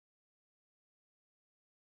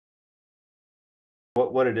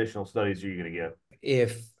what additional studies are you going to get?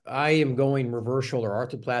 If I am going reverse shoulder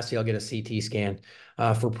arthroplasty, I'll get a CT scan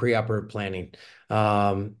for preoperative planning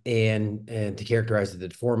and to characterize the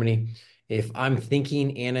deformity. If I'm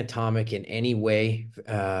thinking anatomic in any way,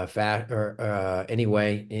 any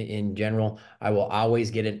way in general, I will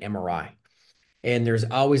always get an MRI. And there's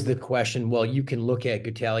always the question, well, you can look at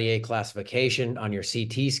Goutallier classification on your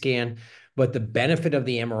CT scan, but the benefit of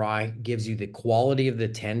the MRI gives you the quality of the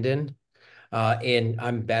tendon, and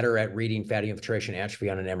I'm better at reading fatty infiltration atrophy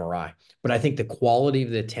on an MRI. But I think the quality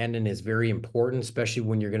of the tendon is very important, especially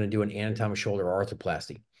when you're going to do an anatomic shoulder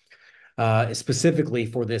arthroplasty. Specifically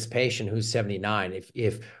for this patient who's 79,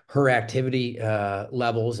 if her activity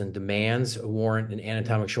levels and demands warrant an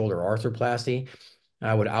anatomic shoulder arthroplasty,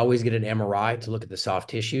 I would always get an MRI to look at the soft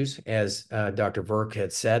tissues. As Dr. Verk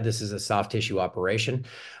had said, this is a soft tissue operation,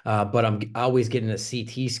 but I'm always getting a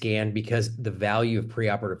CT scan because the value of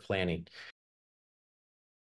preoperative planning.